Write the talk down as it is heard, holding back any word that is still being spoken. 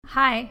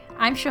Hi,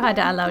 I'm Shuhada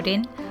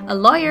Alauddin, a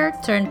lawyer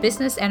turned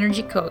business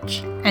energy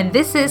coach, and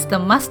this is the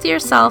Master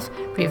Yourself,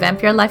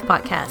 Revamp Your Life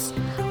podcast,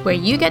 where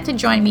you get to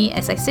join me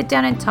as I sit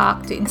down and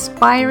talk to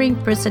inspiring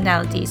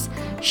personalities,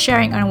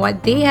 sharing on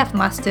what they have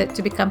mastered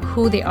to become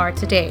who they are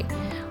today.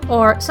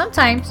 Or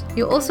sometimes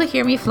you'll also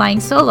hear me flying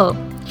solo,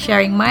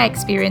 sharing my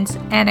experience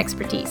and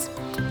expertise.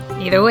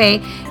 Either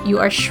way, you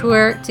are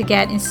sure to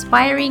get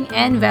inspiring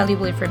and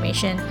valuable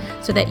information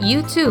so that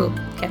you too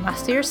can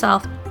master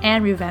yourself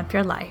and revamp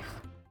your life.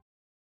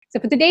 So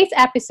for today's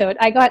episode,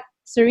 I got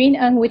Sereen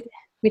Eng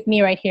with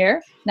me right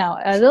here. Now,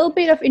 a little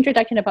bit of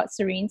introduction about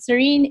Sereen.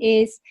 Sereen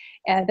is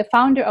the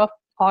founder of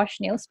Posh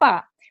Nail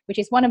Spa, which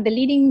is one of the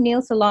leading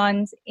nail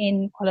salons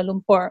in Kuala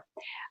Lumpur.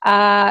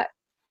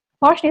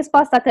 Posh Nail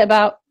Spa started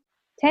about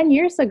 10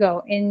 years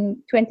ago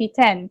in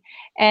 2010,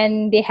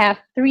 and they have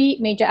 3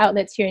 major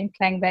outlets here in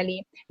Klang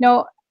Valley.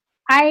 Now,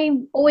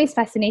 I'm always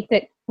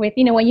fascinated with,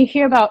 when you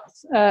hear about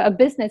a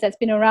business that's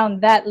been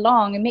around that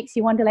long, it makes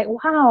you wonder,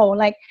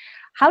 wow,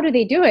 how do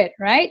they do it,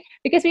 right?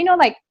 Because we know,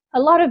 a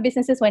lot of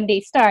businesses when they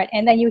start,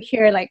 and then you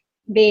hear,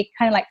 they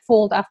kind of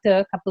fold after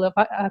a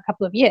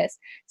couple of years.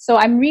 So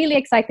I'm really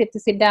excited to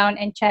sit down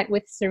and chat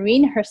with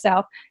Sereen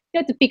herself,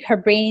 to pick her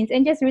brains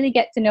and just really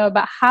get to know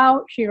about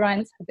how she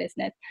runs her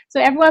business.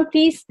 So everyone,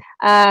 please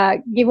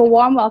give a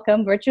warm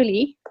welcome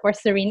virtually for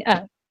Sereen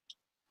Eng.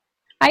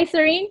 Hi,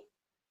 Sereen.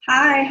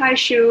 Hi,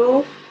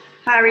 Shu.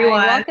 Hi,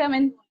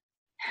 everyone.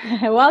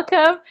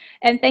 Welcome,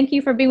 and thank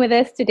you for being with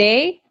us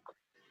today.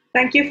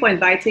 Thank you for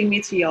inviting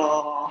me to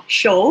your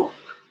show.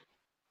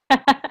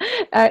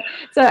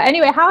 So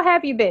anyway, how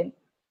have you been?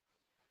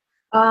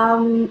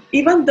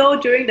 Even though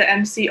during the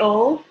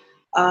MCO,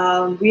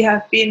 we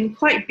have been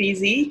quite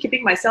busy,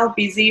 keeping myself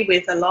busy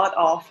with a lot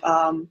of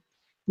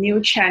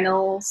new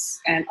channels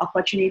and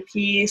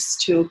opportunities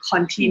to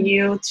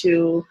continue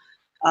to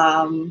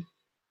run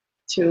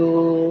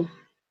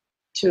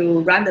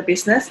the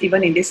business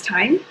even in this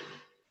time.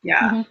 Yeah.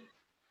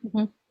 Mm-hmm.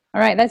 Mm-hmm. All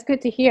right, that's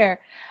good to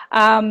hear.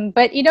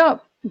 But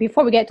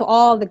before we get to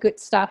all the good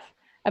stuff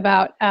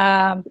about,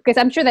 because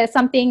I'm sure that's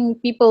something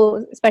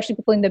people, especially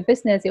people in the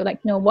business, they're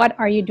like, what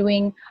are you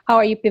doing? How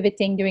are you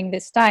pivoting during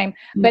this time?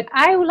 Mm-hmm. But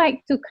I would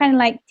like to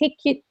kind of take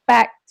it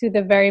back to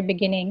the very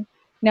beginning.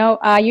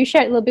 You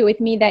shared a little bit with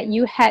me that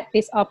you had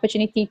this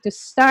opportunity to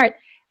start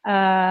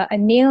a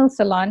nail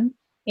salon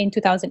in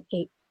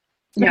 2008.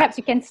 So perhaps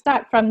you can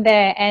start from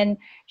there and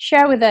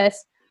share with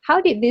us,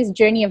 how did this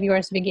journey of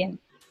yours begin?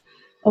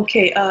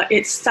 Okay,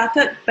 it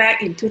started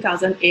back in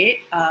 2008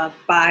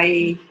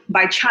 by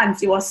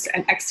chance. It was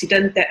an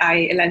accident that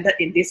I landed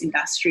in this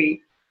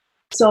industry.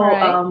 So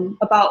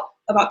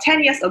about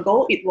 10 years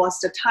ago, it was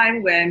the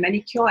time where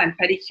manicure and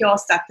pedicure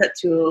started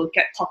to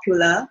get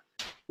popular,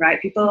 right?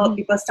 People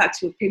start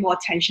to pay more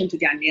attention to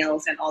their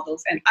nails and all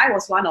those. And I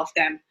was one of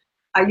them.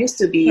 I used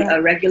to be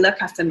a regular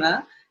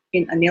customer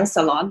in a nail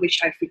salon,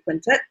 which I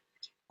frequented.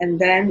 And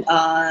then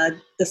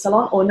the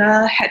salon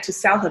owner had to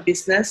sell her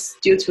business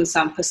due to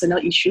some personal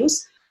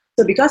issues.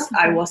 So because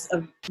I was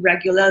a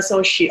regular,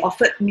 so she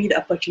offered me the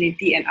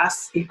opportunity and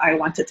asked if I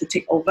wanted to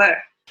take over.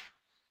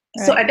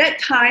 Right. So at that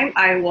time,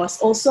 I was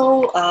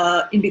also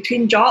in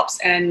between jobs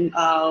and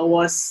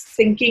was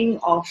thinking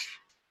of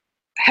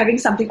having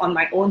something on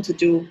my own to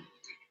do.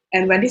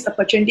 And when this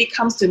opportunity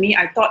comes to me,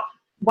 I thought,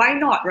 why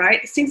not,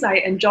 right? Since I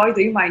enjoy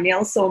doing my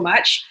nails so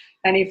much,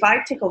 and if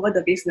I take over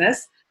the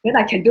business, then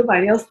I can do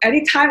my nails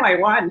anytime I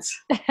want.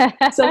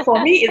 So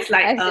for me, it's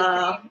like,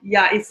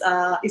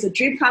 it's a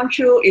dream come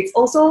true. It's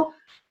also,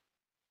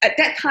 at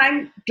that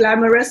time,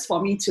 glamorous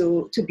for me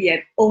to be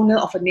an owner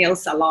of a nail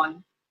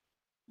salon.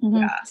 Mm-hmm.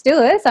 Yeah.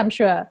 Still is, I'm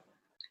sure.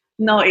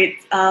 No,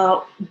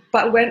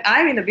 but when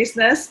I'm in the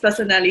business,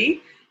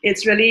 personally,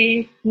 it's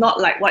really not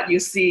like what you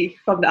see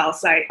from the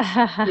outside.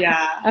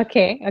 Yeah.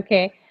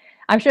 Okay.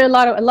 I'm sure a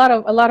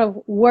lot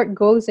of work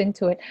goes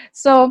into it.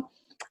 So,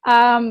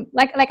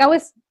 like I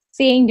was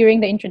saying during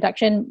the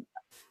introduction,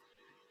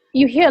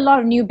 you hear a lot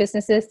of new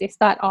businesses, they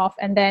start off,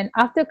 and then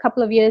after a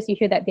couple of years you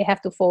hear that they have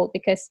to fold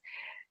because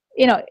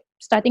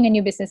starting a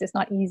new business is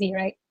not easy,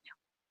 right?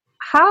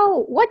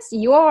 What's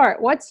your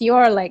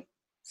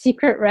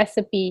secret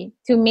recipe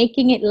to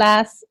making it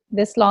last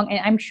this long,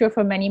 and I'm sure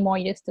for many more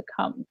years to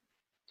come?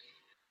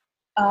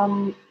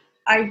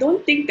 I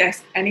don't think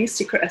there's any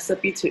secret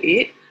recipe to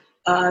it.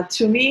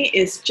 To me,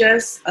 it's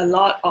just a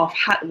lot of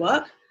hard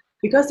work.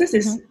 Because this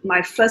is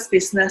my first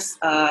business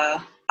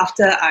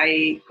after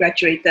I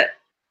graduated.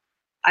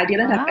 I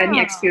didn't have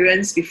any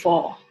experience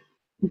before.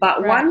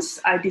 But once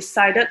I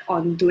decided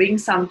on doing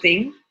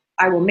something,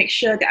 I will make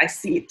sure that I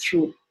see it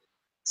through.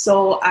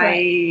 So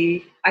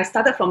I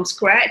started from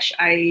scratch.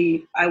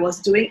 I was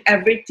doing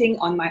everything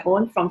on my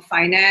own, from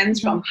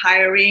finance, from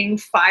hiring,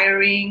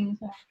 firing,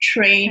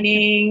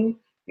 training,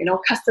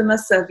 customer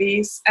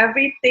service,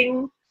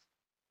 everything.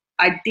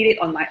 I did it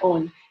on my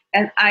own.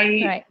 And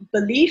I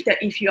believe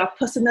that if you are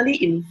personally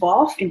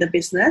involved in the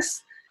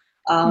business,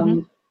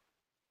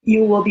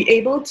 you will be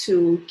able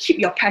to keep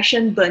your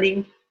passion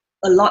burning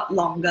a lot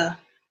longer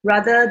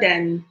rather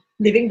than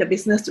leaving the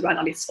business to run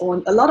on its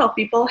own. A lot of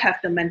people have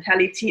the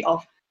mentality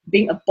of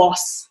being a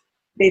boss.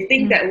 They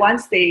think that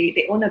once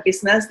they own a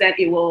business, then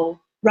it will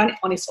run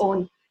on its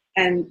own,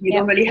 and you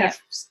don't really have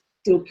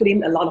to put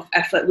in a lot of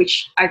effort,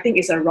 which I think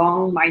is a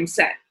wrong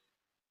mindset.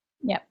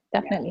 Yeah,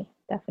 definitely.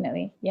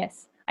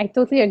 Yes, I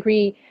totally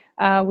agree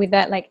with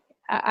that. Like,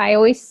 I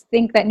always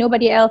think that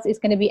nobody else is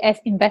going to be as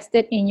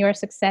invested in your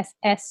success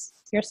as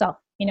yourself.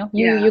 You know,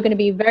 you're going to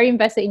be very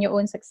invested in your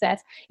own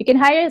success. You can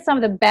hire some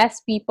of the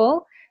best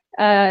people.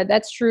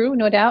 That's true,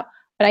 no doubt.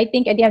 But I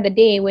think at the end of the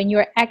day, when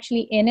you're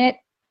actually in it,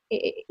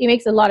 it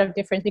makes a lot of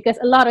difference, because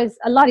a lot is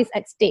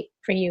at stake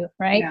for you,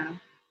 right? Yeah.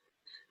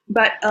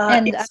 But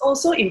it's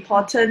also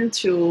important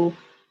to,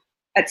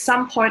 at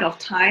some point of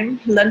time,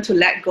 learn to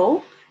let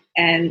go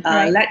and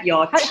let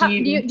your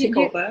team take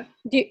over.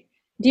 Do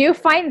you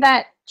find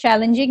that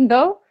challenging,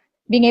 though,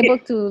 being able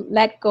to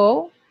let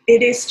go?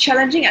 It is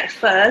challenging at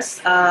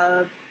first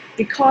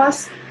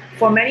because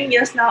for many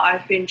years now,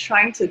 I've been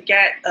trying to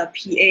get a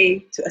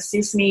PA to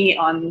assist me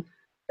on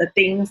the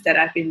things that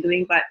I've been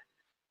doing. But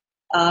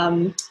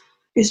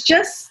it's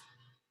just,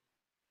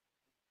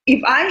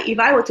 if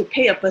I were to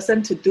pay a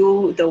person to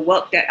do the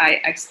work that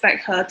I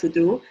expect her to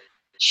do,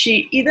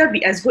 she either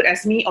be as good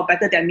as me or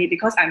better than me,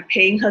 because I'm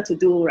paying her to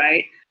do,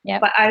 right?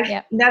 But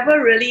I've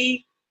never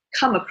really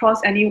come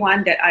across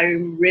anyone that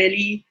I'm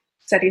really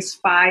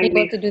satisfied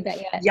able with. To do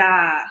that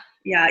yet.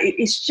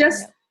 It's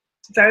just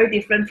very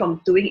different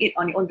from doing it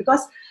on your own,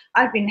 because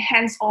I've been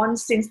hands-on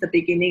since the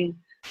beginning.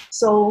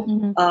 So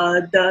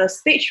the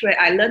stage where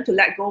I learned to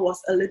let go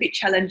was a little bit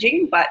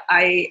challenging, but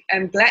I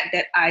am glad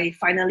that I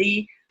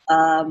finally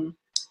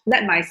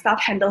let my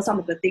staff handle some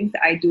of the things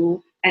that I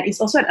do. And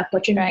it's also an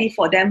opportunity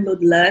for them to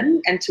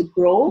learn and to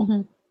grow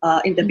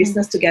in the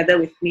business together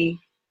with me.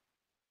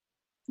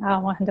 Oh,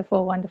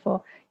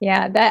 wonderful.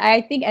 Yeah, that,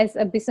 I think as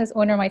a business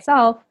owner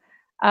myself,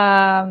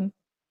 I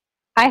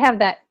have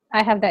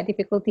that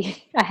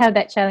difficulty. I have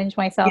that challenge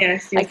myself.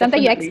 Yes, like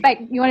sometimes definitely. You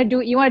expect you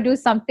want to do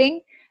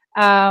something,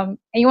 and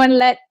you want to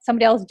let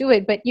somebody else do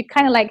it, but you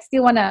kind of like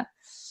still want to.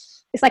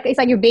 It's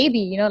like your baby,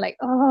 you know, like,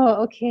 oh,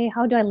 okay,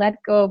 how do I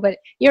let go? But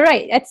you're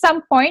right. At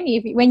some point,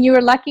 when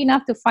you're lucky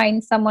enough to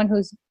find someone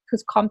who's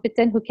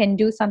competent, who can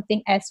do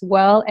something as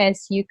well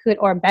as you could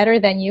or better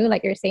than you,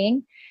 like you're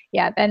saying,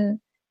 then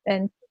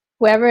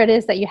whoever it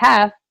is that you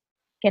have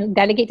can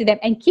delegate to them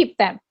and keep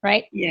them,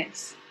 right?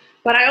 Yes.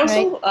 But I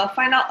also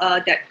find out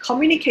that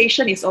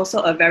communication is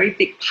also a very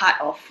big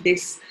part of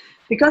this,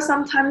 because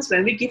sometimes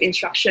when we give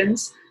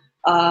instructions,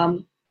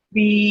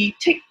 we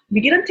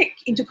didn't take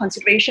into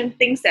consideration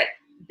things that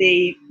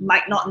they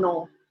might not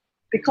know,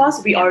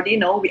 because we already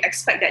know. We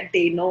expect that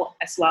they know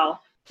as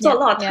well. So a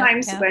lot of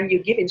times when you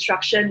give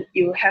instruction,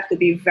 you have to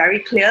be very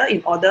clear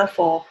in order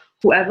for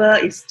whoever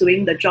is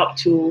doing the job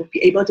to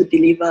be able to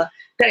deliver.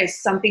 That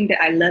is something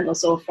that I learned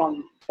also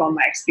from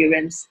my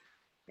experience.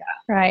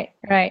 Right.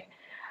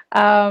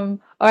 All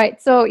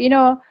right. So, you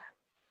know,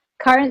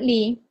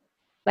 currently,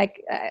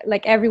 like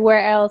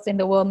everywhere else in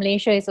the world,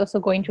 Malaysia is also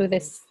going through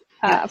this.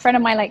 A friend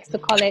of mine likes to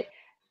call it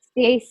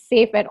 "stay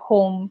safe at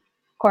home"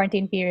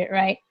 quarantine period,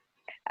 right?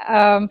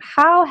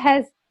 How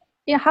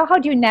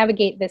do you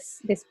navigate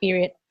this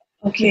period?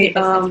 Okay.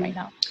 Right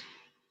now?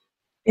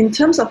 In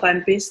terms of my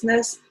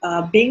business,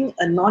 being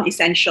a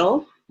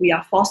non-essential, we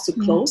are forced to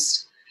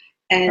close,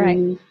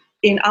 and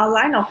in our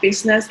line of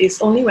business,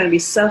 it's only when we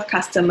serve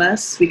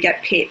customers we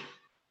get paid.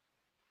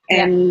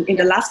 And in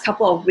the last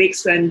couple of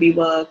weeks when we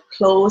were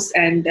closed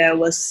and there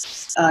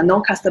was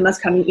no customers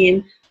coming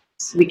in,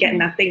 we get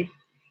nothing.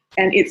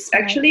 And it's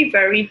actually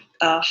very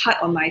hard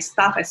on my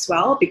staff as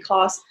well,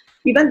 because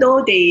even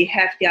though they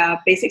have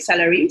their basic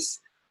salaries,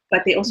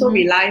 but they also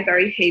rely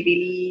very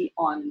heavily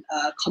on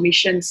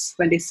commissions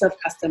when they serve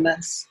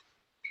customers.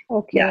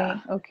 Okay.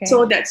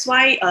 So that's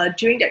why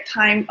during that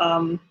time,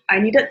 I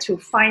needed to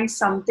find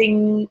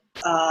something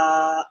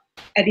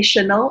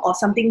additional or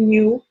something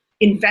new,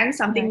 invent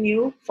something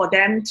new for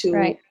them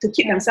to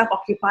keep themselves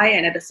occupied,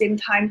 and at the same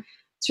time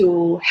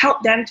to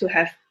help them to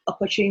have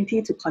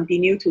opportunity to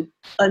continue to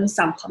earn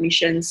some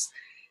commissions.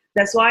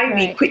 That's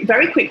why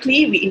very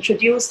quickly we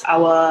introduced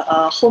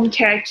our home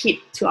care kit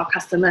to our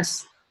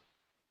customers.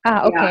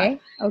 Okay.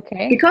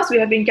 Because we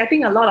have been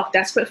getting a lot of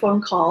desperate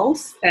phone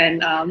calls and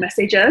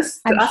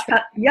messages to ask.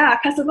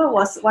 Customer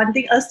was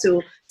wanting us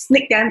to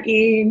sneak them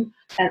in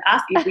and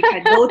ask if we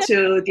can go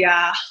to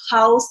their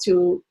house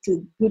to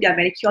do their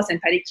manicures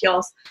and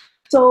pedicures.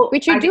 So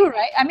which you do,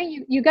 right? I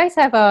mean, you guys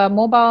have a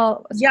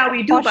mobile. Yeah,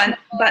 we do,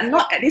 but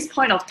not at this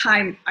point of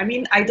time. I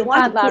mean, I don't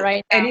want to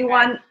put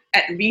anyone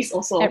at risk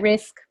also. At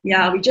risk.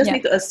 Yeah, we just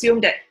need to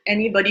assume that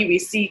anybody we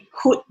see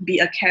could be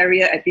a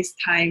carrier at this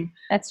time.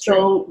 That's true.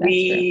 So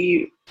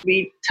we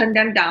turn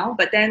them down.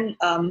 But then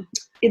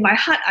in my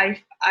heart,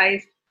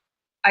 I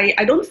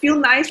don't feel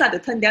nice to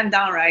turn them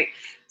down, right?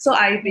 So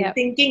I've been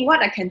thinking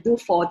what I can do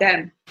for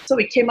them. So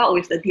we came out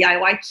with the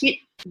DIY kit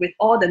with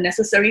all the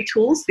necessary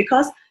tools,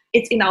 because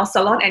it's in our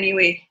salon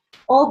anyway.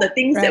 All the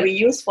things that we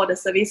use for the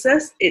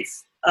services,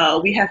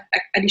 we have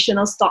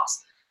additional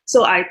stocks.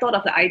 So I thought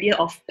of the idea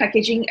of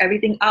packaging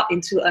everything up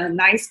into a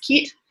nice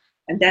kit,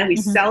 and then we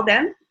sell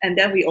them, and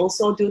then we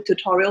also do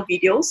tutorial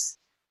videos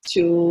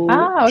to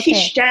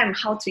teach them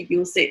how to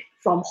use it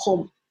from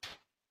home.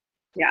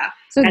 Yeah,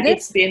 so and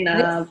it's been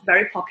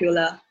very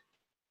popular.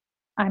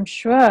 I'm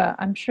sure.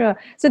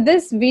 So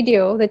this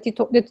video,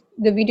 the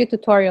video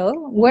tutorial,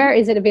 where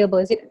is it available?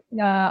 Is it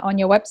on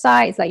your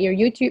website? It's like your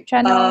YouTube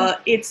channel?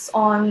 It's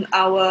on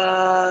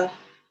our...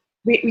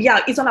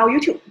 it's on our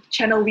YouTube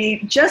channel.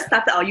 We just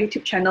started our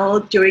YouTube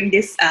channel during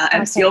this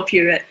MCO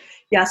period.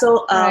 Yeah,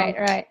 so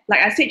right.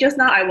 Like I said just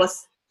now, I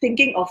was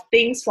thinking of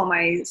things for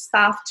my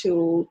staff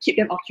to keep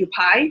them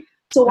occupied.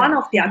 So one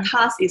of their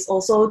tasks is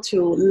also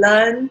to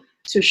learn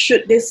to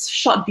shoot these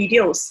short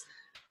videos,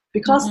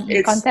 because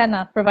it's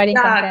content, providing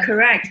content. Yeah,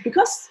 correct.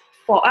 Because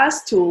for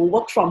us to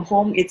work from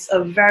home, it's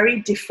a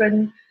very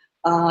different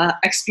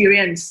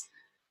experience.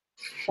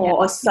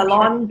 For a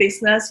salon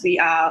business, we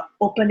are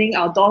opening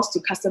our doors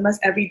to customers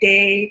every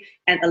day,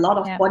 and a lot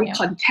of body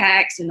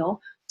contacts, you know.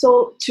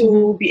 So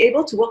to be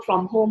able to work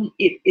from home,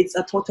 it's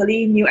a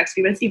totally new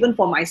experience, even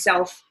for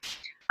myself.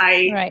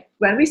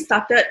 When we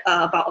started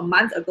about a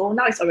month ago,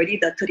 now it's already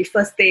the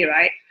 31st day,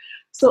 right?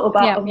 So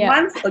about a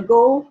month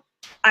ago,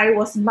 I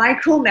was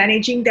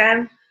micromanaging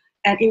them,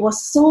 and it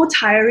was so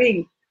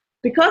tiring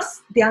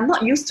because they are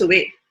not used to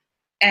it.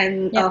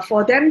 And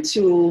for them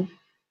to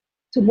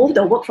move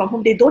the work from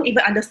home, they don't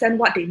even understand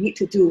what they need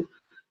to do.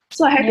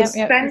 So I had to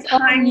spend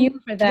time. New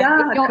for them.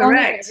 Yeah,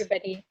 correct. For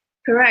everybody.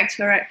 Correct.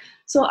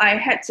 So I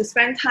had to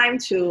spend time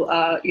to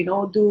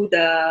do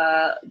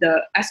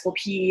the SOP,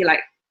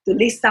 like to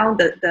list down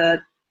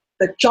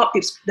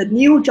the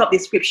new job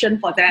description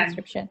for them.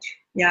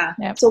 Yeah.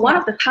 So one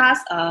of the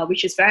tasks,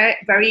 which is very,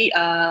 very,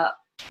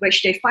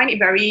 which they find it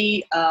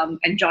very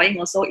enjoying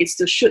also, is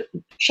to shoot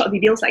short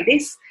videos like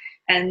this.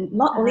 And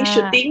not only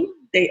shooting,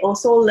 they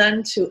also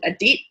learn to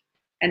edit,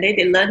 and then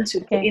they learn to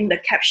put in the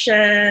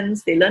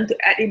captions, they learn to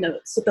add in the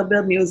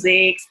suitable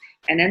music,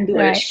 and then do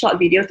a short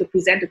video to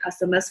present to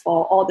customers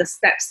for all the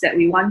steps that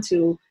we want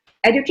to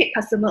educate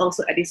customers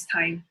also at this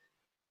time.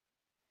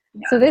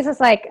 Yeah. So this is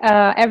like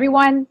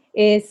everyone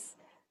is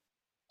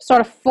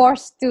sort of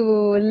forced to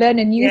learn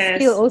a new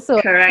skill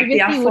also. Correct. They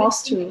are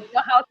forced to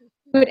know how to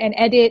shoot and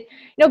edit.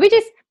 Which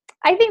is,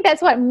 I think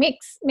that's what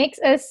makes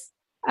us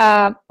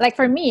like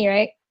for me,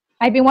 right?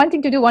 I've been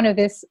wanting to do one of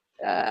this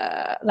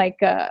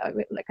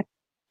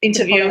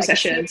interview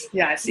sessions.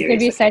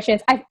 Interview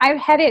sessions. I've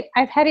had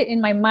it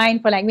in my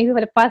mind for maybe for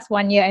the past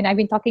 1 year, and I've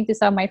been talking to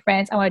some of my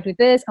friends. I want to do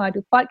this. I want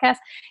to do podcasts.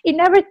 It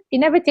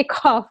never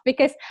take off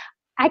because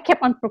I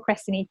kept on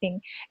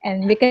procrastinating,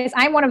 and because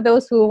I'm one of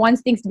those who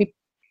wants things to be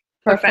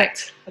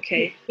perfect.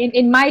 Okay.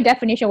 In my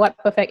definition, what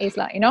perfect is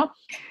like,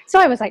 So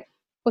I was like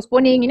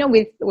postponing,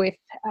 with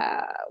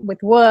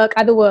work,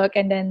 other work,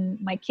 and then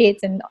my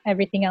kids and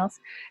everything else.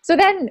 So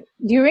then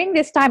during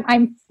this time,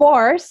 I'm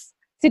forced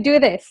to do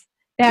this.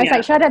 And I was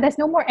like, Shada, there's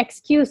no more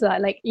excuse.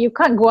 Like, you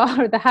can't go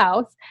out of the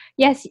house.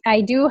 Yes,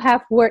 I do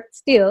have work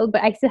still,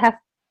 but I still have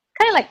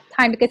kind of like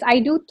time because I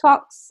do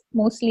talks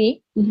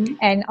mostly,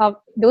 and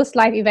those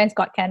live events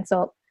got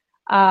cancelled.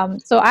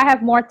 So I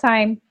have more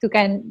time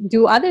to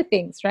do other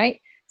things, right?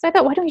 So I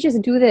thought, why don't we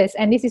just do this?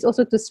 And this is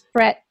also to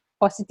spread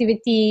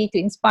positivity, to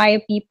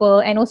inspire people,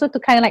 and also to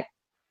kind of like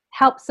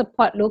help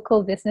support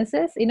local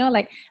businesses,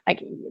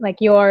 like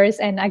yours.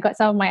 And I got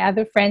some of my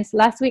other friends.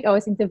 Last week, I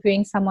was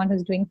interviewing someone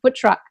who's doing food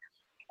truck,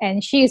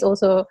 and she is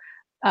also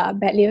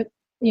badly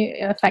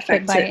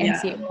affected by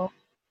MCO.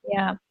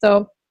 Yeah.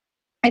 So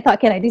I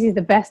thought, this is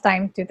the best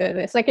time to do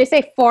this. Like you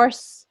say,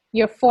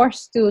 you're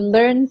forced to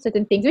learn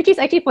certain things, which is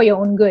actually for your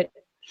own good.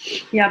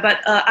 Yeah, but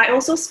I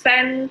also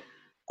spend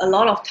a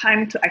lot of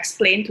time to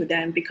explain to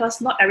them,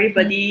 because not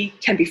everybody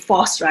can be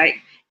forced, right?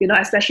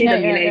 Especially the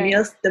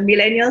millennials. Right. The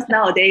millennials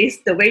nowadays,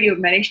 the way you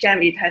manage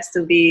them, it has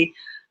to be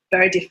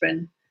very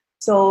different.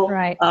 So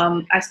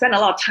I spend a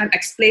lot of time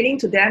explaining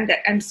to them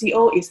that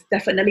MCO is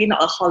definitely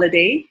not a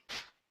holiday.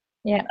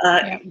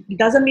 It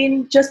doesn't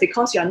mean just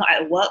because you're not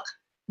at work,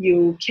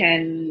 you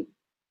can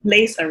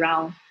laze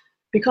around,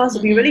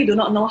 because we really do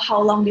not know how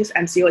long this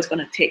MCO is going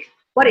to take.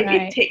 What if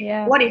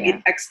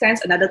it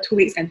extends another 2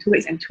 weeks and 2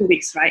 weeks and 2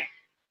 weeks, right?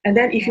 And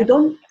then if you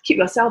don't keep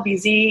yourself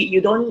busy,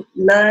 you don't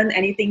learn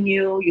anything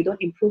new, you don't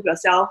improve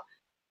yourself,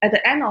 at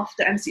the end of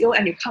the MCO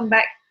and you come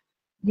back,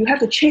 you have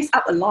to chase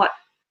up a lot,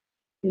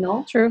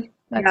 True.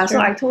 That's true.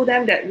 So I told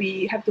them that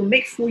we have to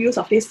make full use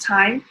of this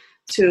time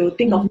to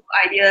think of new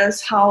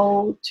ideas,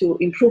 how to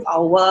improve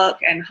our work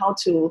and how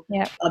to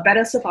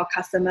better serve our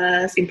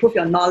customers, improve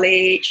your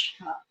knowledge.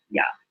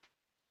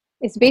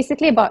 It's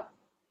basically about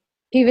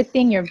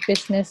pivoting your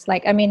business.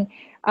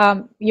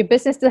 Your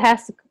business still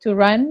has to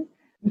run,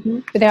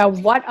 but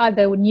what are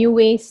the new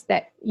ways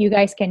that you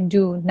guys can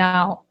do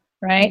now,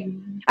 right?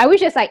 I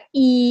wish it's like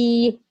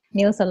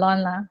nail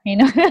salon lah,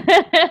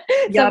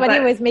 Somebody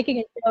was making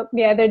a joke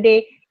the other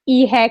day,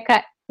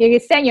 haircut. You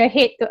can send your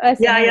head to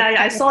us.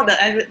 I saw the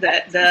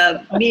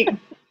meme.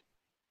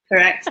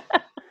 Correct.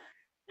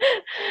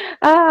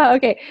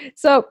 Okay.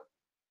 So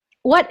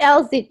what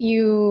else did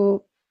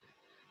you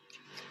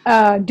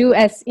do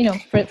as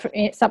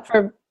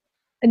for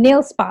a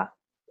nail spa,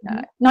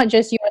 not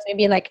just yours,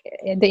 maybe like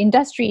the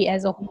industry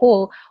as a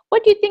whole?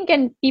 What do you think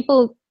can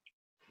people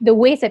the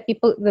ways that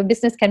the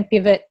business can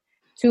pivot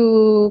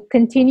to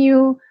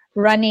continue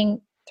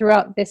running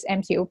throughout this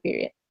MCO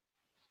period?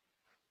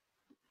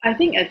 I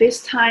think at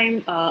this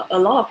time, a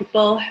lot of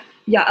people,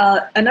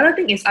 another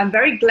thing is I'm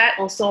very glad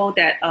also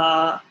that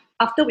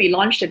after we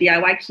launched the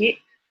DIY kit,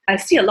 I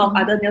see a lot of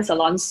other nail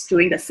salons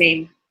doing the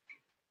same.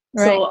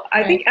 So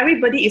I think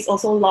everybody is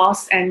also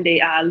lost and they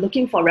are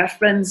looking for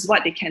reference,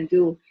 what they can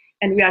do.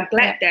 And we are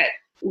glad that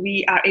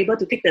we are able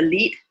to take the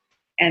lead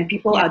and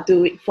people are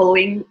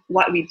following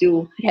what we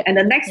do. And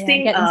the next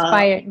thing, get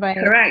inspired by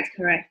correct.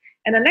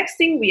 And the next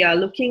thing we are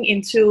looking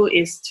into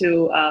is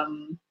to,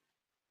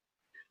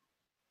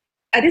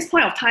 at this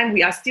point of time,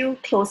 we are still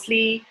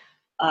closely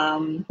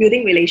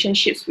building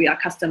relationships with our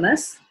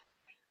customers.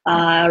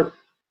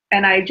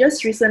 And I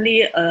just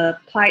recently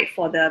applied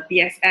for the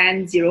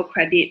BSN zero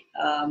credit,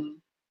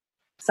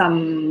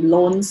 some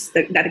loans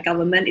that the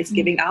government is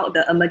giving out,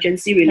 the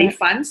emergency relief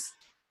funds,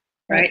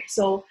 right?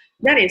 So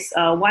that is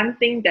one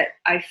thing that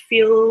I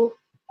feel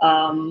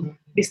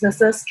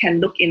businesses can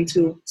look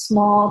into,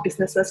 small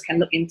businesses can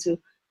look into.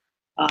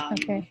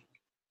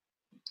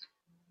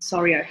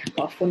 Sorry, I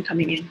got a phone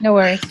coming in. No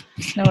worries.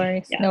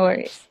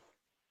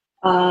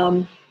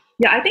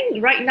 I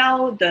think right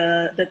now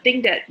the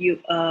thing that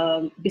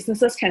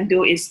businesses can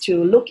do is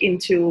to look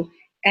into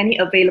any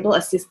available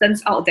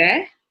assistance out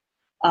there.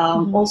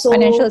 Also,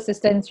 financial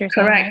assistance.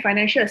 Correct,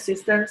 financial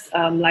assistance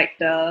like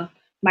the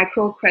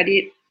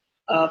microcredit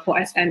for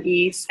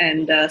SMEs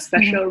and the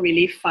special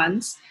relief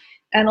funds.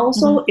 And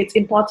also, it's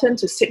important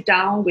to sit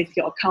down with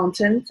your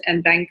accountant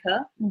and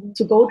banker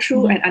to go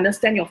through and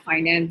understand your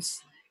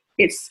finance.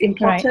 It's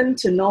important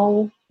to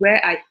know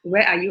where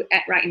are you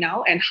at right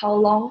now and how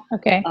long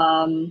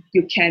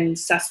you can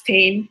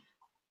sustain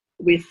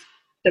with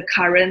the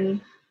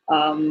current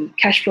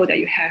cash flow that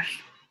you have.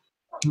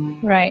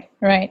 Right.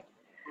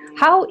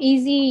 How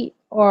easy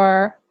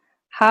or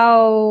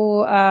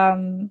how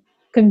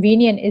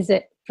convenient is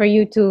it for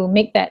you to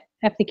make that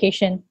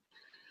application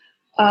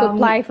to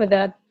apply for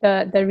the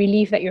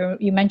relief that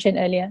you mentioned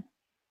earlier?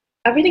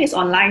 Everything is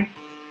online.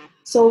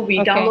 So we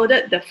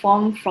downloaded the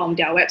form from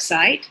their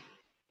website,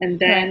 and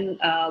then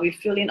we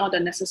fill in all the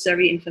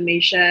necessary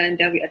information.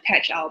 Then we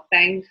attach our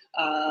bank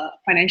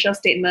financial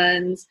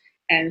statements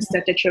and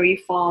statutory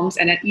forms,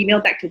 and then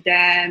email back to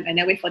them, and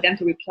then wait for them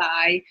to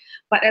reply.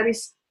 But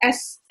as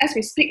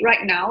we speak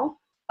right now,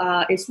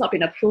 it's not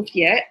been approved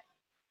yet.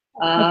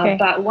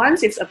 But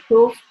once it's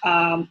approved,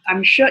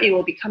 I'm sure it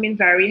will be coming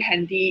very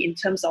handy in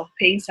terms of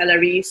paying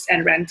salaries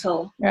and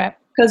rental.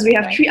 Because we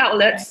have 3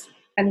 outlets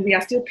and we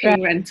are still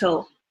paying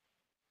rental.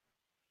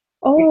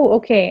 Oh,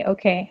 okay.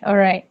 All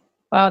right.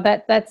 Wow,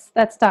 that's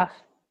tough.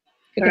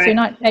 Because you're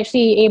not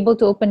actually able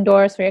to open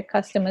doors for your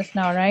customers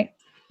now, right?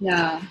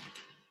 Yeah.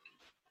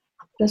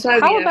 That's why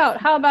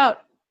how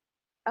about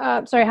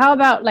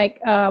like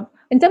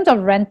in terms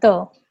of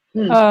rental?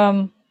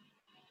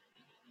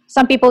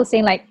 Some people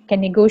saying like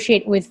can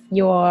negotiate with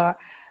your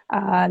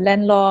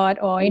landlord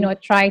or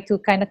try to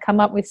kind of come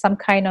up with some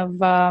kind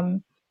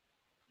of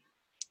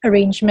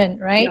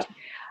arrangement, right?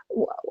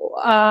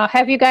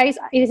 Have you guys,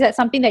 is that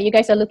something that you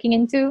guys are looking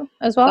into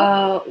as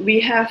well? We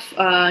have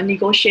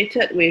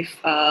negotiated with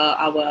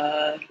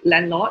our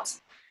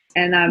landlords,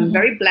 and I'm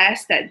very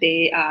blessed that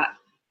they are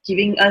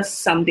giving us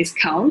some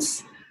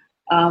discounts.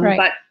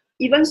 But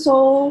even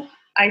so,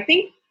 I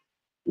think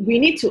we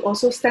need to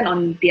also stand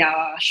in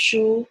their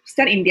shoe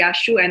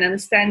and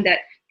understand that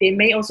they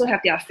may also have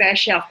their fair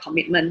share of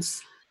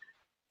commitments.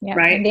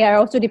 Right? And they are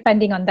also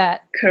depending on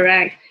that.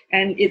 Correct.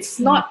 And it's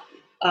not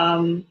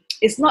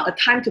a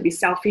time to be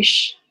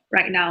selfish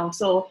right now.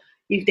 So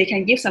if they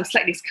can give some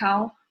slight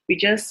discount, we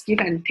just give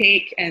and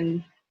take.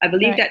 And I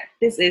believe that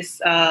this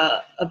is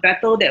a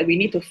battle that we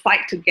need to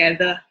fight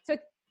together. So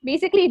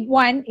basically,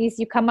 one is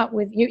you come up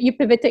with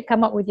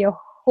your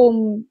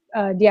home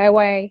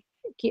DIY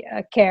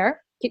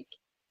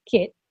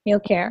kit, meal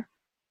care.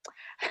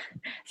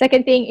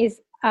 Second thing is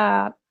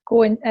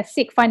go and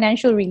seek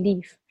financial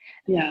relief.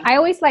 I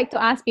always like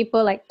to ask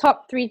people like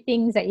top 3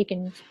 things that you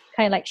can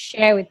kind of like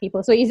share with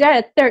people. So is there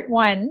a third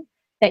one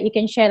that you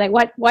can share, like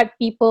what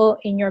people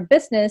in your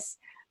business,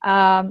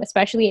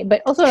 especially,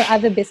 but also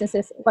other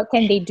businesses, what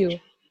can they do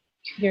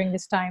during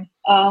this time?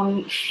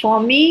 For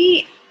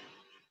me,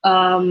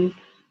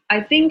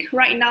 I think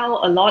right now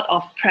a lot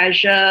of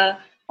pressure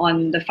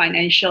on the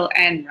financial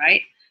end,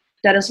 right?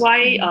 That is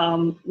why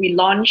we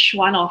launched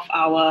one of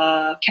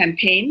our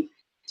campaign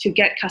to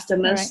get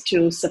customers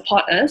to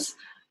support us,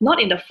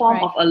 not in the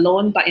form of a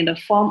loan, but in the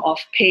form of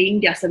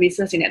paying their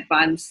services in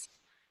advance.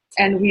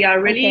 And we are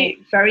really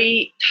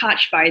very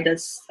touched by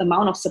this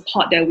amount of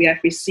support that we have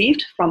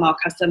received from our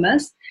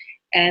customers.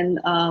 And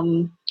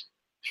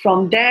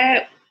from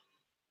there,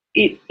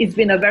 it's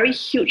been a very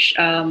huge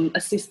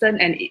assistance,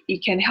 and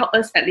it can help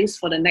us at least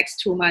for the next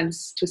 2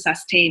 months to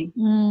sustain.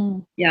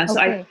 So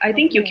I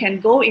think you can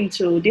go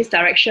into this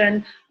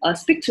direction,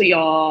 speak to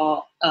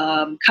your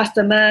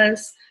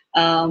customers,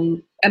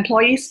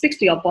 employees speak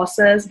to your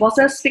bosses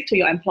speak to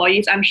your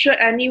employees. I'm sure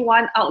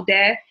anyone out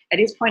there at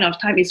this point of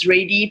time is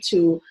ready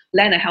to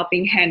lend a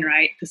helping hand,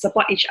 right? To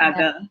support each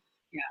other.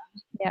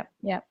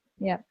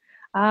 Yep.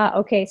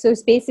 Okay. So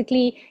it's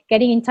basically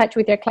getting in touch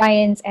with your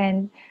clients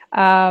and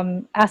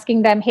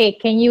asking them, hey,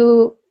 can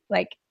you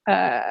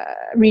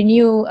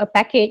renew a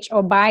package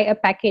or buy a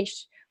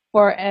package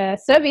for a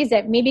service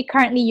that maybe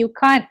currently you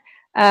can't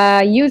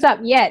use up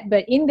yet,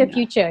 but in the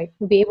future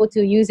you'll be able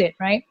to use it,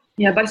 right?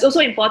 Yeah, but it's also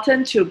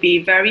important to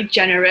be very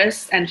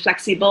generous and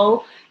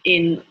flexible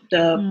in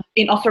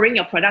offering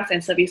your products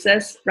and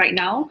services right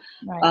now.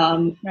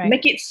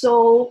 Make it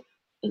so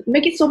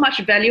much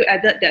value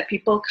added that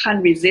people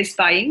can't resist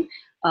buying.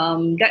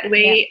 That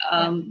way,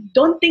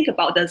 don't think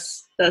about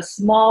the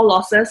small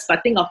losses,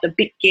 but think of the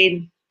big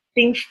gain.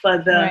 Think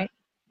further.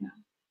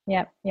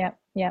 Right.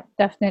 Yep.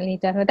 Definitely.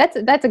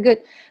 That's a good.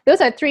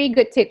 Those are 3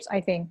 good tips, I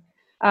think.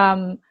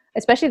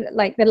 Especially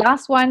like the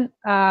last one.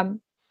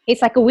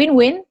 It's like a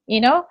win-win.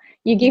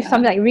 You give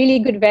something like really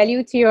good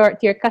value to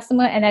your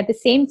customer, and at the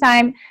same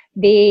time,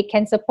 they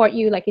can support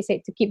you, like you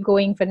said, to keep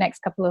going for the next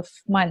couple of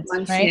months,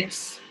 right?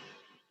 Yes.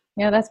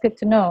 Yeah, that's good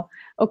to know.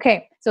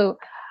 Okay, so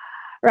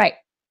right.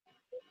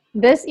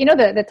 This,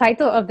 the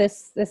title of the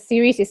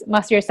series is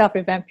Master Yourself,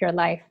 Revamp Your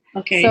Life.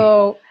 Okay.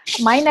 So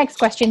my next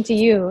question to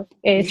you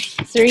is,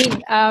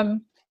 Sereen,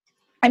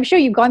 I'm sure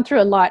you've gone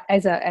through a lot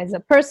as a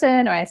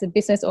person or as a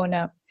business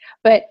owner,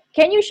 but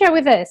can you share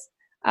with us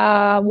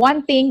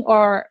one thing,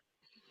 or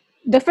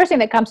the first thing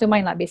that comes to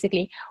mind,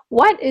 basically,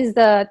 what is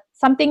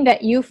something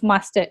that you've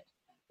mastered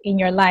in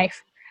your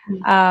life,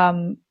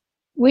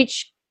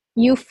 which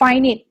you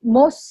find it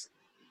most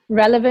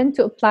relevant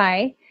to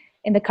apply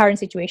in the current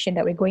situation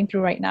that we're going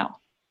through right now?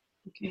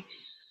 Okay.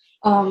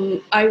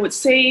 I would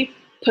say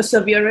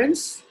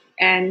perseverance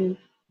and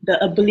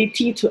the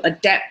ability to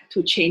adapt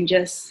to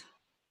changes.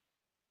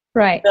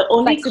 Right. The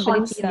only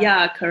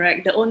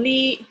correct.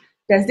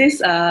 There's this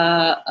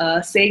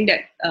saying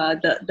that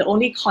the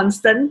only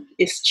constant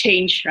is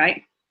change,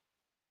 right?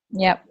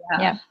 Yep.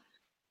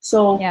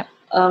 So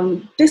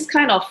this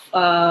kind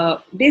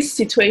of this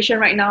situation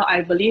right now,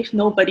 I believe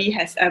nobody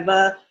has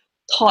ever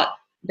thought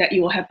that it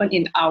will happen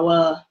in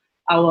our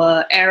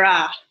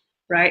era,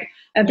 right?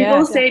 And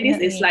people say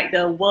definitely. This is like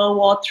the World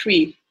War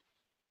III.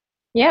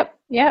 Yep.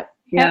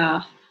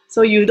 Yeah.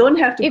 So you don't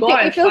have to go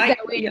and feels fight.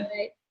 That way,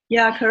 right?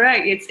 Yeah,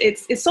 correct.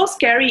 It's so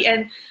scary.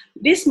 And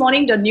this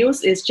morning the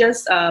news is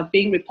just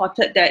being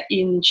reported that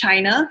in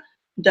China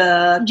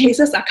the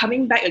cases are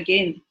coming back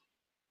again.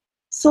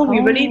 So we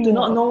really do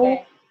not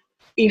know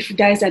if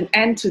there's an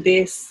end to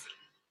this.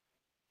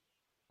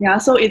 Yeah,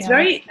 so it's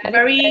very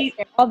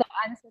all the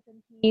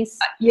uncertainties.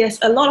 Yes,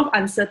 a lot of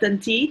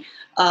uncertainty.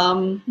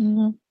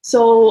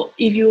 So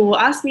if you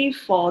ask me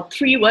for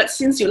 3 words,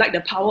 since you like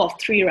the power of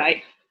 3,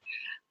 right?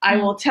 I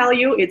will tell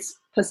you it's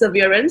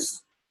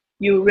perseverance.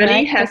 You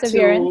really have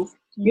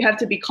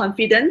to be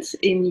confident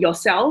in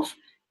yourself.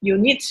 You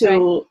need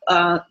to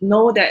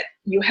know that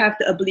you have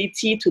the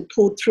ability to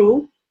pull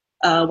through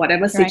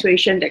whatever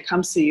situation that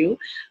comes to you.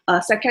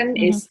 Second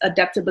is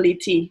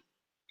adaptability.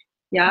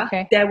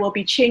 There will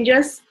be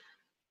changes.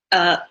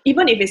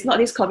 Even if it's not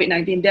this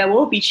COVID-19, there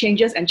will be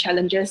changes and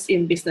challenges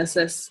in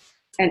businesses.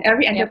 And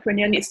every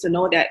entrepreneur needs to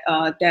know that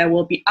there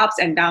will be ups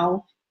and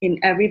downs in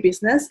every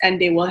business,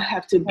 and they will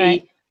have to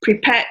be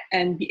prepared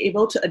and be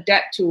able to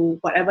adapt to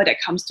whatever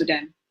that comes to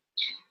them.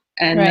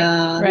 And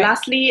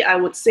lastly, I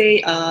would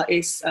say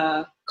is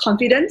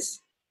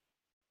confidence.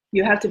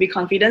 You have to be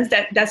confident.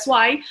 That's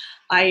why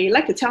I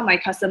like to tell my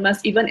customers,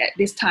 even at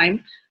this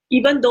time,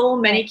 even though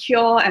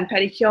manicure and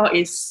pedicure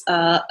is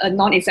a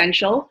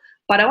non-essential,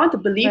 but I want to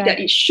believe that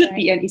it should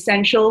be an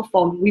essential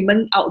for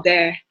women out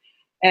there.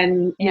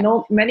 And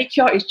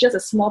manicure is just a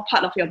small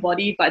part of your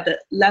body, but the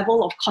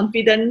level of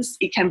confidence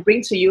it can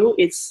bring to you,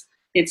 it's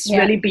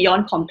really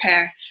beyond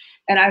compare.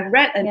 And I've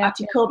read an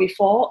article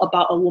before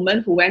about a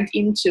woman who went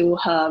into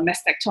her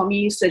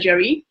mastectomy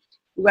surgery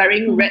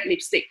wearing red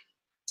lipstick.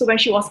 So when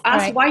she was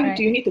asked, why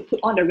do you need to put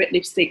on the red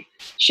lipstick?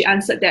 She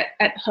answered that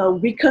at her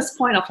weakest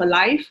point of her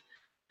life,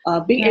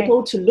 being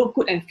able to look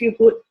good and feel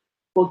good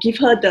will give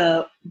her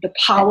the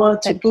power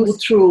to pull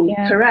through.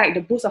 Correct,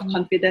 the boost of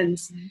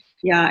confidence.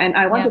 Yeah, and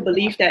I want to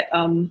believe that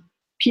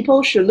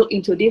people should look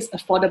into this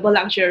affordable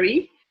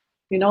luxury.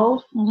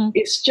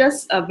 It's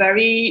just a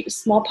very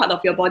small part of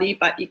your body,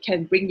 but it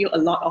can bring you a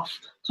lot of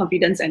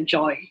confidence and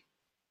joy.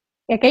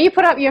 Yeah, can you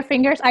put up your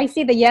fingers? I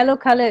see the yellow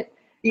colored.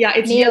 Yeah,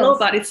 it's nails. Yellow,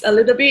 but it's a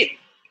little bit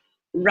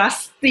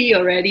rusty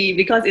already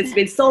because it's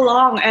been so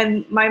long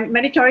and my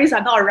manicurists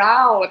are not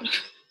around.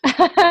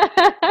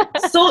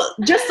 So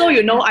just so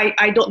you know,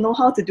 I don't know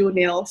how to do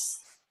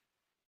nails.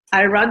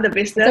 I run the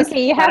business.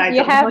 Okay, you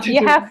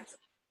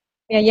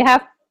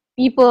have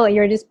people at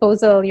your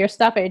disposal, your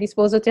staff at your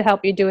disposal to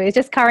help you do it. It's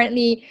just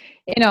currently,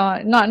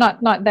 not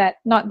that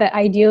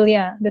ideal,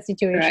 the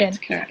situation.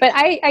 Correct. But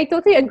I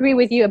totally agree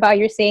with you about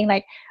your saying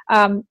like,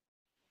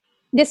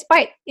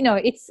 despite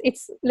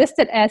it's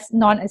listed as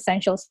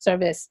non-essential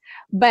service,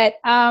 but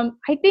I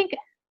think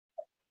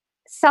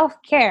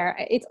self-care,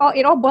 it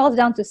all boils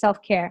down to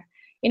self-care.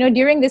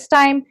 During this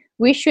time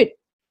we should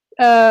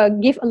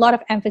give a lot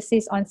of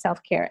emphasis on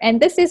self-care, and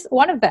this is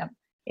one of them.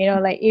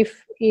 Like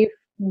if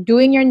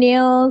doing your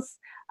nails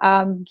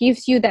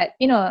gives you that,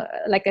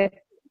 like a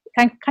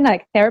kind of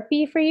like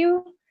therapy for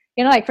you.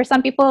 Like for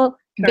some people,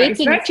 correct. It's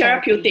baking very is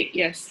therapy. therapeutic.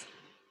 Yes.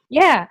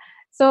 Yeah.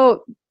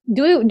 So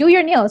do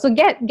your nails. So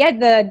get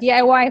the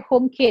DIY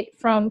home kit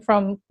from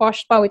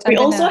Posh Spa, which we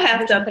also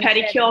have the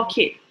pedicure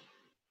kit.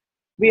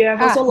 We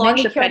have also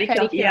launched the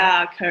pedicure.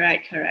 Yeah,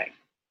 correct.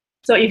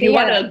 So if you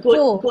want a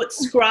good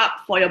scrub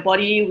for your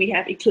body, we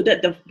have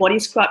included the body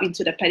scrub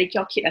into the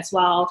pedicure kit as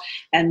well.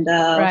 And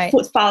the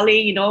foot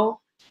fouling,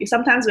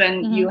 sometimes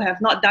when you have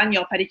not done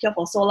your pedicure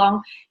for so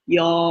long,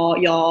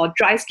 your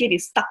dry skin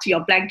is stuck to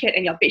your blanket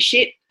and your bed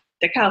sheet,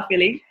 that kind of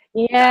feeling.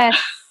 Yes.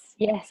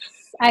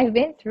 I've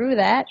been through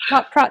that.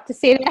 Not proud to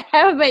say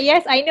that, but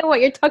yes, I know what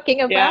you're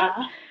talking about.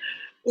 Yeah.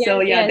 So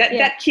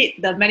that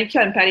kit, the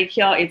manicure and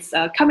pedicure, it's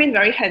come in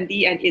very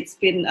handy, and it's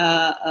been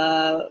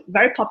a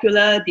very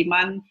popular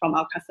demand from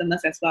our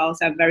customers as well.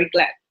 So I'm very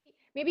glad.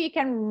 Maybe you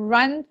can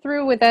run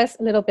through with us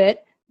a little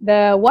bit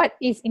what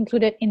is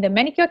included in the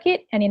manicure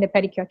kit and in the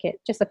pedicure kit.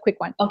 Just a quick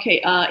one.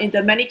 Okay. In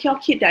the manicure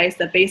kit, there is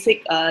the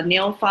basic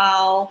nail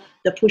file,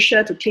 the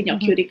pusher to clean your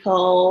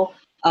cuticle.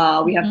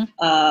 We have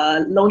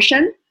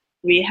lotion.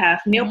 We have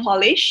nail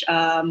polish,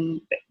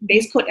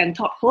 base coat and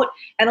top coat.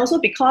 And also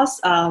because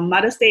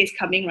Mother's Day is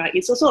coming, right?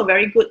 It's also a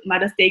very good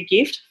Mother's Day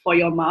gift for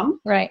your mom.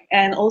 Right.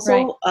 And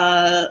also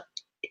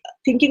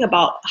thinking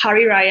about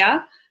Hari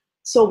Raya.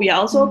 So we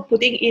are also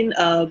putting in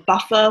a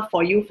buffer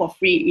for you for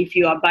free if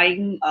you are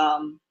buying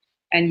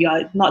and you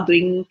are not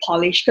doing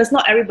polish. Because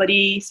not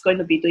everybody is going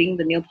to be doing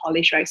the nail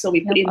polish, right? So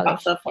we put in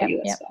buffer for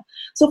you as well.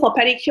 So for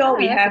pedicure,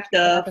 we have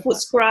the foot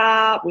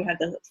scrub, we have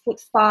the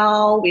foot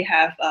file, we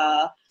have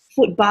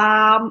foot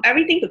balm,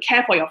 everything to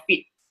care for your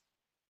feet.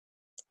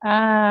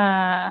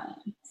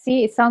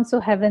 See, it sounds so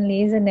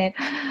heavenly, isn't it?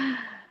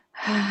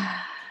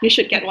 You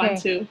should get one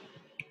too.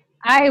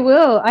 I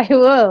will.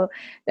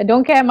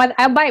 Don't care.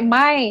 I'll buy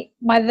my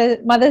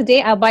Mother's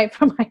Day. I'll buy it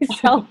for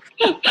myself.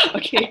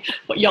 Okay,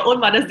 your own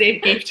Mother's Day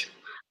gift.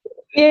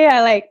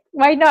 Yeah, like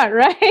why not,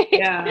 right?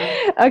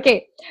 Yeah.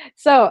 Okay,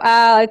 so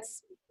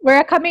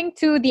we're coming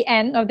to the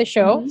end of the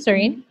show,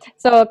 Sereen.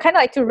 So kind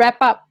of like to wrap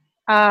up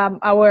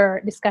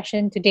our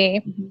discussion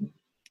today.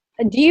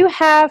 Do you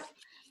have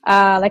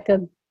like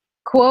a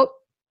quote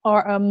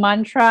or a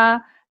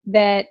mantra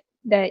that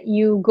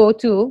you go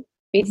to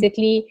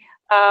basically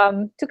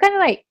to kind of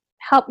like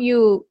help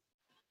you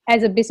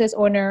as a business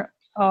owner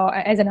or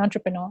as an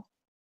entrepreneur?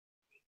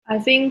 I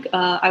think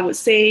I would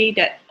say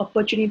that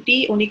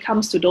opportunity only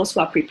comes to those who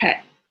are prepared.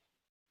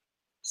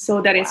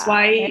 So that is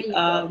why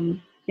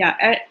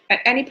at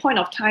any point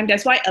of time,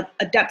 that's why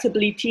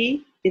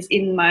adaptability is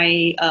in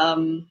my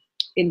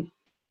in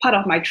part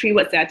of my 3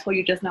 words that I told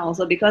you just now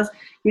also, because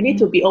you need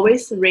to be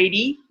always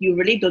ready. You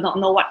really do not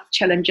know what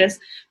challenges,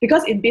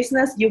 because in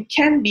business you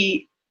can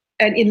be,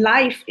 and in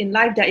life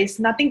there is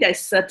nothing that is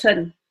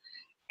certain,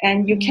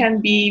 and you can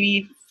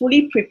be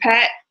fully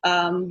prepared.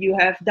 You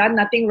have done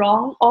nothing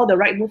wrong, all the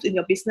right moves in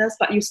your business,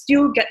 but you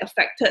still get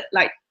affected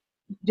like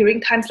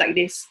during times like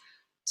this.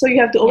 So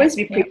you have to always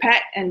be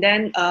prepared and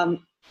then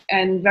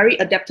and very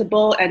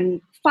adaptable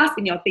and fast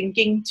in your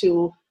thinking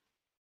to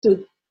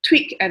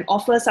tweak and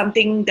offer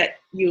something that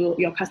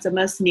your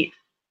customers need.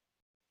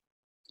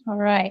 All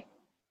right.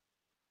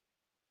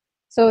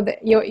 So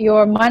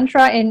your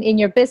mantra in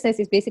your business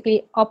is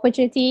basically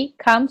opportunity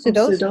comes to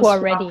those who are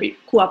ready,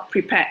 who are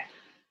prepared.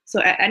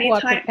 So at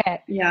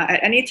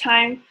any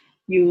time,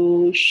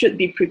 you should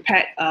be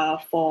prepared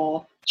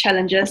for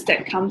challenges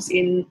that comes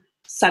in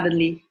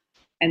suddenly,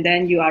 and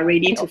then you are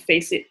ready to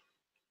face it.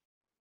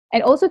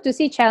 And also to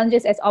see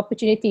challenges as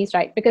opportunities,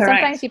 right? Because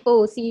sometimes people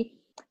will see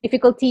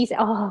difficulties.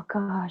 Oh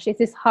gosh, this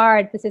is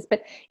hard.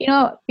 But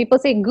people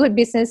say good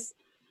business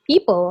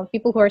people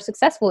who are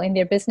successful in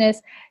their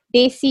business,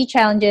 they see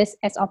challenges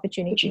as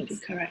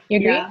opportunities. Correct. You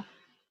agree?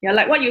 Yeah,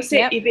 like what you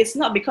said, if it's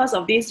not because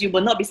of this, you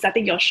will not be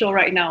starting your show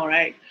right now,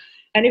 right?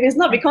 And if it's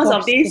not because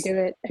of this,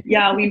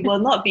 we will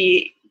not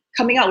be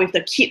coming out with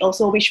the kit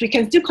also, which we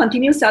can still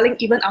continue selling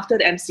even after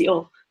the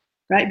MCO,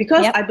 right?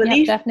 Because I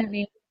believe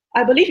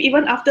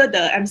even after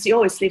the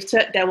MCO is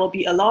lifted, there will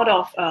be a lot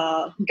of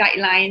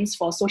guidelines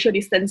for social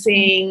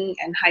distancing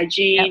and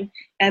hygiene,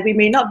 and we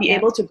may not be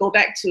able to go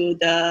back to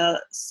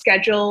the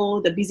schedule,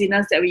 the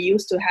busyness that we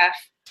used to have.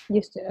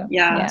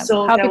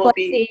 So how people are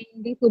saying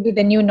this will be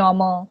the new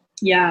normal.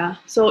 Yeah,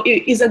 so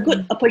it is a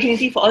good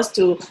opportunity for us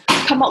to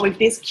come up with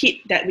this kit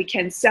that we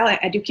can sell and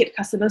educate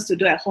customers to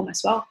do at home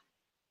as well.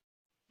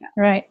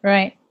 Right.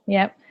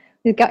 Yep.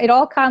 It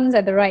all comes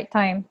at the right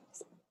time.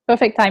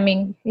 Perfect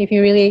timing if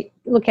you really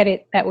look at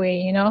it that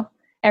way.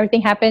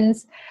 Everything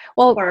happens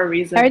for a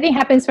reason. Everything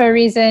happens for a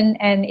reason,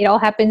 and it all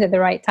happens at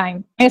the right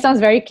time. And it sounds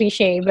very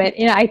cliche, but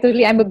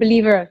I'm a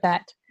believer of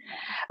that.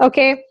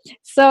 Okay,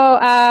 so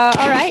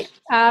all right.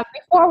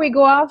 Before we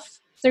go off,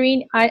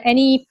 Sereen,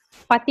 any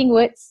parting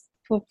words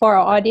for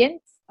our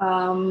audience?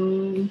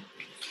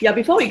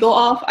 Before we go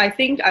off, I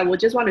think I would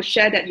just want to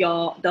share that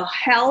the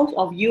health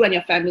of you and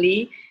your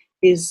family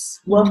is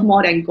worth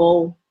more than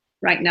gold.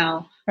 right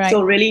now. Right.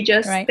 So really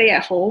just Right. stay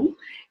at home.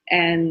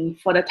 And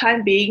for the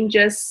time being,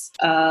 just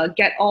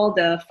get all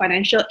the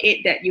financial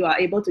aid that you are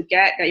able to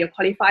get, that you're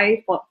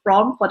qualified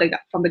from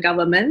the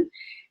government.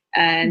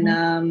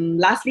 And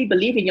lastly,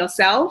 believe in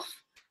yourself,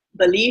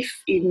 believe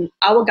in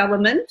our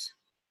government,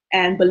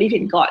 and believe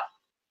in God.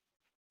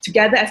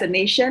 Together as a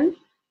nation,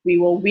 we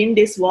will win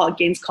this war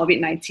against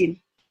COVID-19.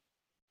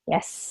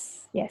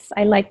 Yes,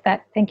 I like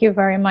that. Thank you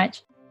very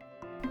much.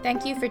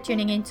 Thank you for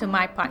tuning into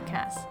my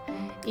podcast.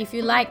 If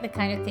you like the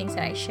kind of things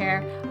that I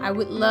share, I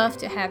would love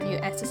to have you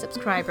as a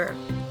subscriber.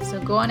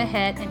 So go on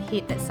ahead and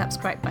hit that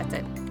subscribe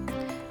button.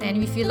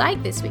 And if you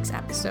like this week's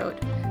episode,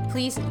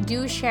 please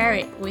do share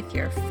it with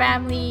your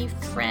family,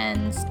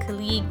 friends,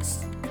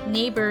 colleagues,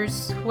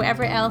 neighbors,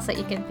 whoever else that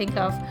you can think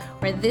of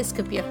where this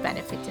could be of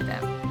benefit to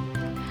them.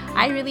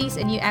 I release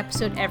a new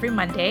episode every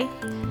Monday,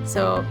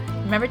 so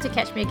remember to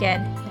catch me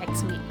again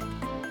next week.